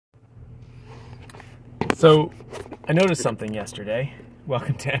So, I noticed something yesterday.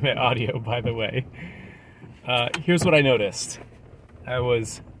 Welcome to Emmet Audio, by the way. Here's what I noticed. I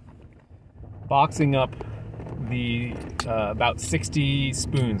was boxing up the about 60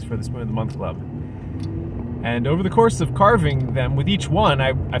 spoons for the Spoon of the Month Club. And over the course of carving them with each one,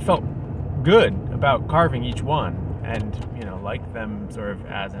 I felt good about carving each one and, like them sort of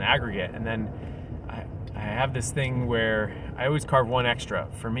as an aggregate. And then I have this thing where I always carve one extra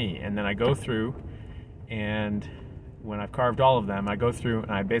for me. And then I go through, and when I've carved all of them, I go through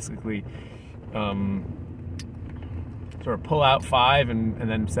and I basically sort of pull out 5 and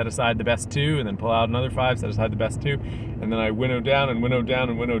then set aside the best 2, and then pull out another 5, set aside the best 2, and then I winnow down and winnow down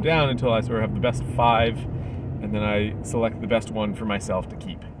and winnow down until I sort of have the best 5, and then I select the best one for myself to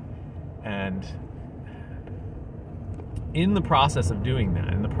keep. And in the process of doing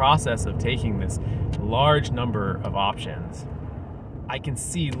that, in the process of taking this large number of options, I can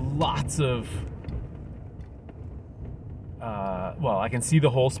see lots of I can see the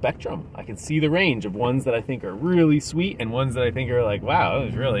whole spectrum. I can see the range of ones that I think are really sweet and ones that I think are like, wow, that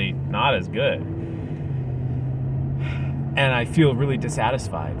was really not as good. And I feel really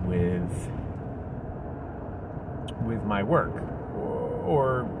dissatisfied with my work,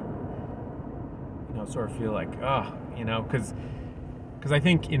 or sort of feel like, because I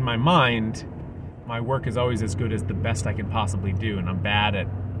think in my mind, my work is always as good as the best I can possibly do, and I'm bad at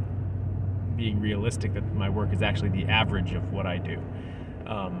being realistic that my work is actually the average of what I do.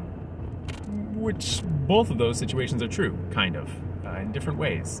 Which both of those situations are true, kind of, in different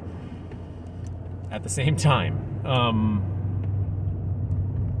ways at the same time.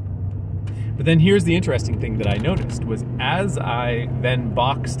 But then here's the interesting thing that I noticed was as I then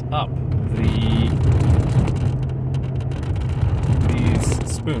boxed up these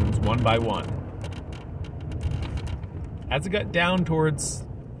spoons one by one, as it got down towards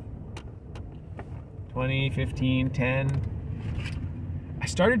 20, 15, 10, I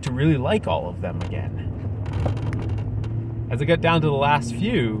started to really like all of them again. As I got down to the last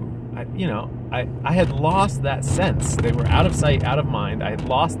few, I had lost that sense. They were out of sight, out of mind. I had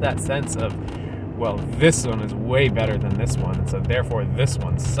lost that sense of, well, this one is way better than this one, and so therefore this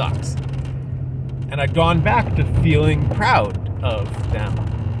one sucks. And I'd gone back to feeling proud of them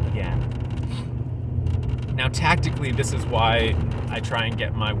again. Now, tactically, this is why I try and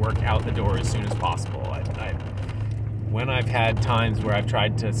get my work out the door as soon as possible. When I've had times where I've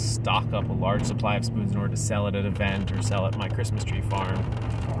tried to stock up a large supply of spoons in order to sell it at an event or sell at my Christmas tree farm,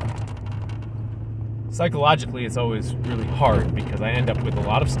 psychologically it's always really hard because I end up with a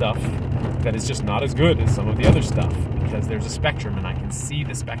lot of stuff that is just not as good as some of the other stuff, because there's a spectrum and I can see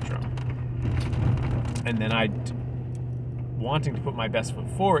the spectrum. And then wanting to put my best foot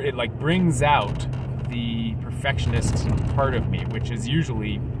forward, it brings out the perfectionist part of me, which is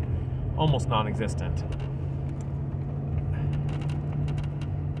usually almost non-existent.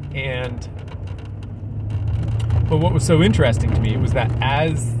 But what was so interesting to me was that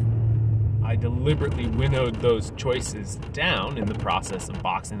as I deliberately winnowed those choices down in the process of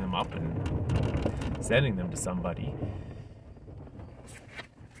boxing them up and sending them to somebody,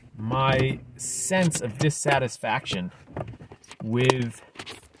 my sense of dissatisfaction with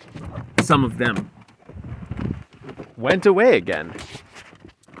some of them went away again.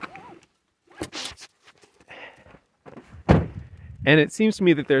 And it seems to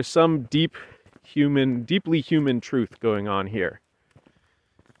me that there's some deeply human truth going on here.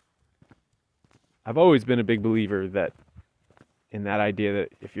 I've always been a big believer in that idea that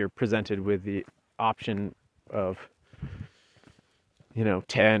if you're presented with the option of,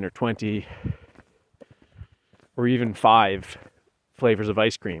 10 or 20 or even 5 flavors of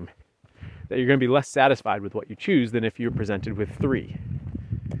ice cream, that you're going to be less satisfied with what you choose than if you're presented with 3.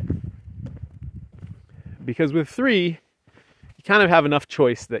 Because with 3, you kind of have enough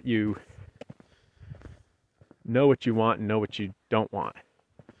choice that you know what you want and know what you don't want.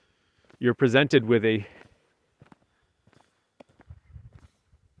 You're presented with a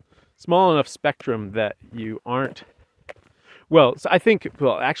small enough spectrum that you aren't...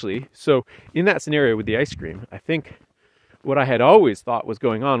 so in that scenario with the ice cream, I think what I had always thought was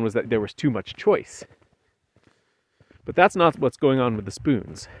going on was that there was too much choice. But that's not what's going on with the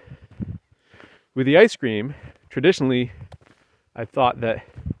spoons. With the ice cream, traditionally, I thought that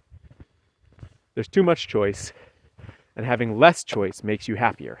there's too much choice, and having less choice makes you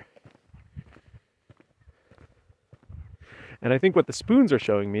happier. And I think what the spoons are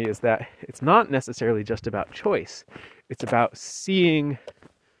showing me is that it's not necessarily just about choice. It's about seeing...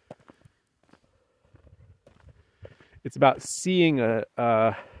 It's about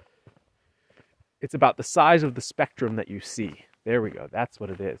the size of the spectrum that you see. There we go. That's what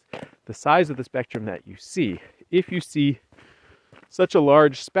it is. the size of the spectrum that you see. If you see such a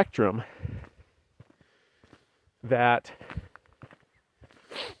large spectrum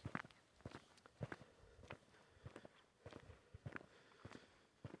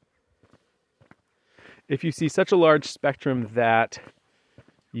that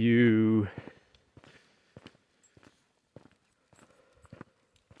you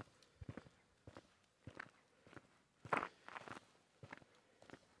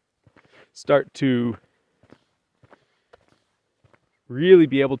start to really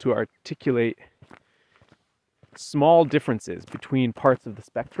be able to articulate small differences between parts of the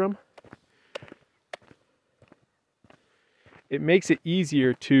spectrum, it makes it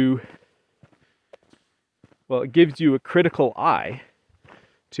easier to, well, it gives you a critical eye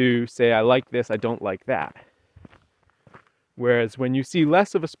to say, I like this, I don't like that. Whereas when you see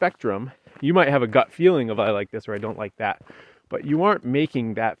less of a spectrum, you might have a gut feeling of I like this or I don't like that, but you aren't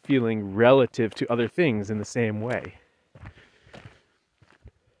making that feeling relative to other things in the same way.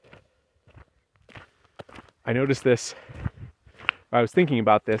 I noticed this, I was thinking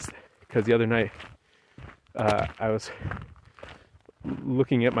about this because the other night I was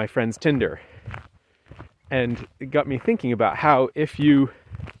looking at my friend's Tinder, and it got me thinking about how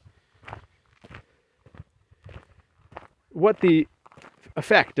what the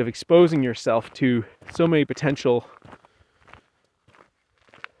effect of exposing yourself to so many potential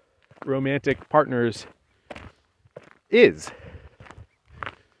romantic partners is.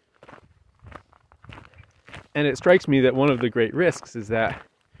 And it strikes me that one of the great risks is that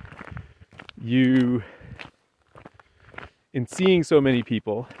in seeing so many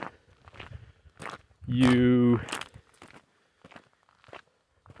people, you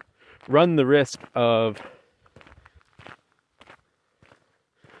run the risk of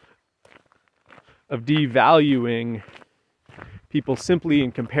devaluing people simply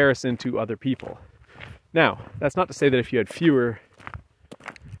in comparison to other people. Now, that's not to say that if you had fewer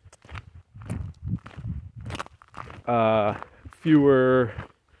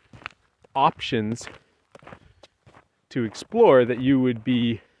options to explore that you would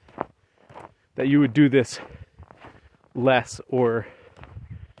do this less, or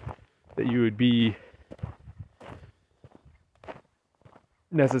that you would be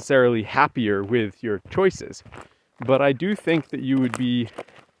necessarily happier with your choices. But I do think that you would be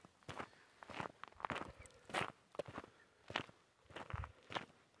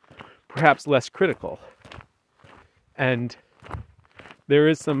perhaps less critical. And there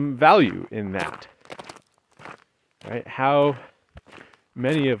is some value in that. Right? How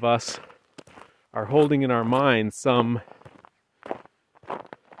many of us are holding in our minds some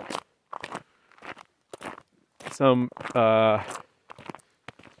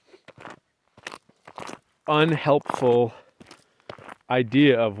unhelpful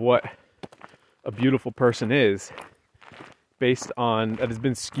idea of what a beautiful person is, based on, that has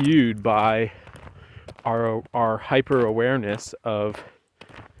been skewed by our hyper awareness of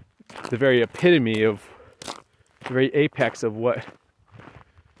the very epitome of the very apex of what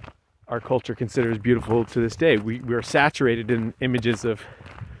our culture considers beautiful to this day. We're saturated in images of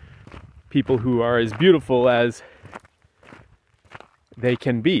people who are as beautiful as they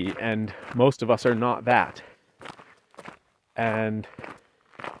can be, and most of us are not that. And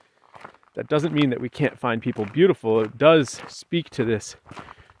that doesn't mean that we can't find people beautiful. It does speak to this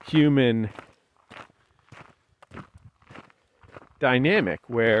human dynamic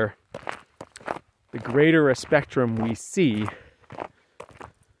where the greater a spectrum we see,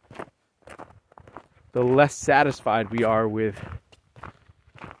 the less satisfied we are with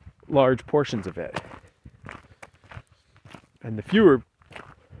large portions of it. And the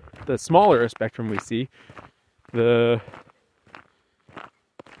smaller a spectrum we see, the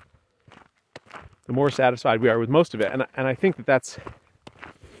more satisfied we are with most of it. And I think that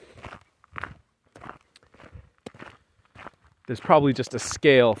there's probably just a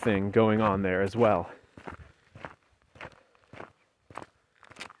scale thing going on there as well.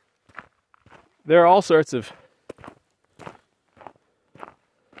 There are all sorts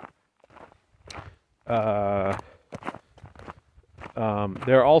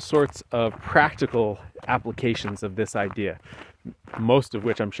of practical applications of this idea, most of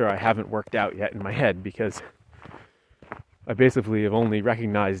which I'm sure I haven't worked out yet in my head, because I basically have only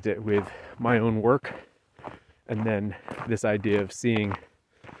recognized it with my own work, and then this idea of seeing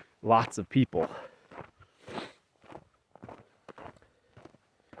lots of people.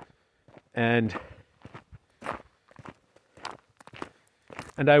 And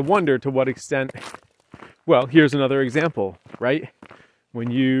I wonder to what extent, well, here's another example, right? When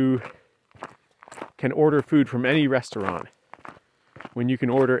you can order food from any restaurant, when you can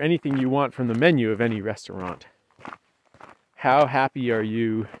order anything you want from the menu of any restaurant? How happy are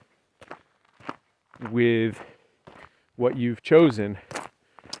you with what you've chosen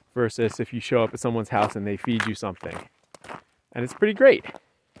versus if you show up at someone's house and they feed you something? And it's pretty great,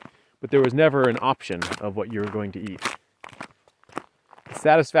 but there was never an option of what you were going to eat. The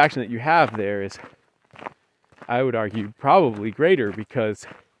satisfaction that you have there is, I would argue, probably greater because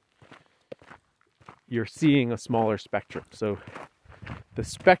you're seeing a smaller spectrum. So the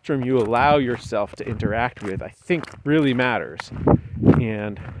spectrum you allow yourself to interact with, I think, really matters.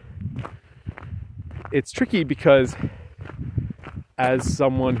 And it's tricky because as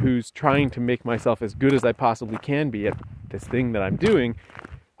someone who's trying to make myself as good as I possibly can be at this thing that I'm doing,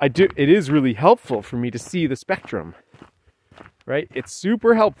 it is really helpful for me to see the spectrum, right? It's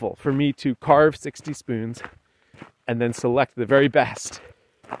super helpful for me to carve 60 spoons and then select the very best.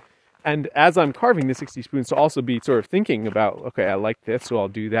 And as I'm carving the 60 spoons, to also be sort of thinking about, okay, I like this, so I'll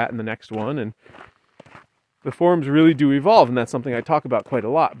do that in the next one. And the forms really do evolve, and that's something I talk about quite a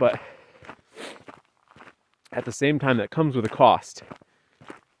lot. But at the same time, that comes with a cost.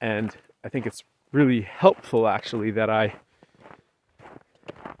 And I think it's really helpful, actually, that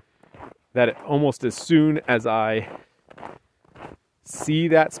almost as soon as I see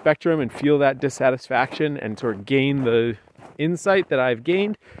that spectrum and feel that dissatisfaction and sort of gain the insight that I've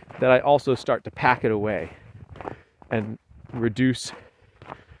gained, that I also start to pack it away and reduce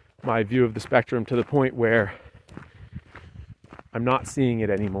my view of the spectrum to the point where I'm not seeing it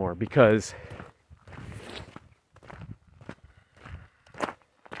anymore because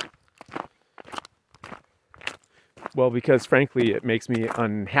frankly it makes me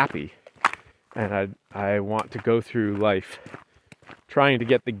unhappy, and I want to go through life trying to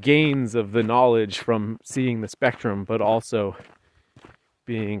get the gains of the knowledge from seeing the spectrum, but also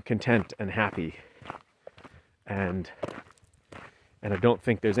being content and happy. And I don't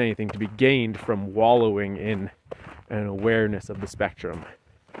think there's anything to be gained from wallowing in an awareness of the spectrum.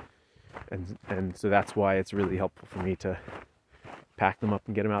 And so that's why it's really helpful for me to pack them up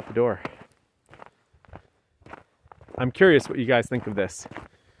and get them out the door. I'm curious what you guys think of this.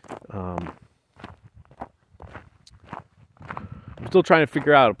 I'm still trying to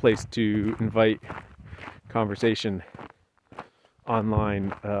figure out a place to invite conversation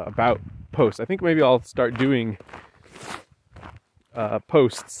online about posts. I think maybe I'll start doing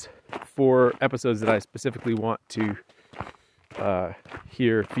posts for episodes that I specifically want to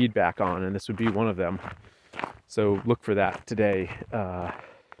hear feedback on, and this would be one of them. So look for that today.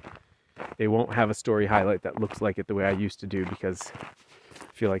 They won't have a story highlight that looks like it the way I used to do because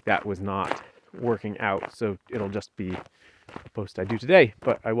I feel like that was not working out. So it'll just be a post I do today,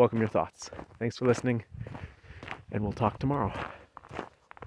 but I welcome your thoughts. Thanks for listening, and we'll talk tomorrow.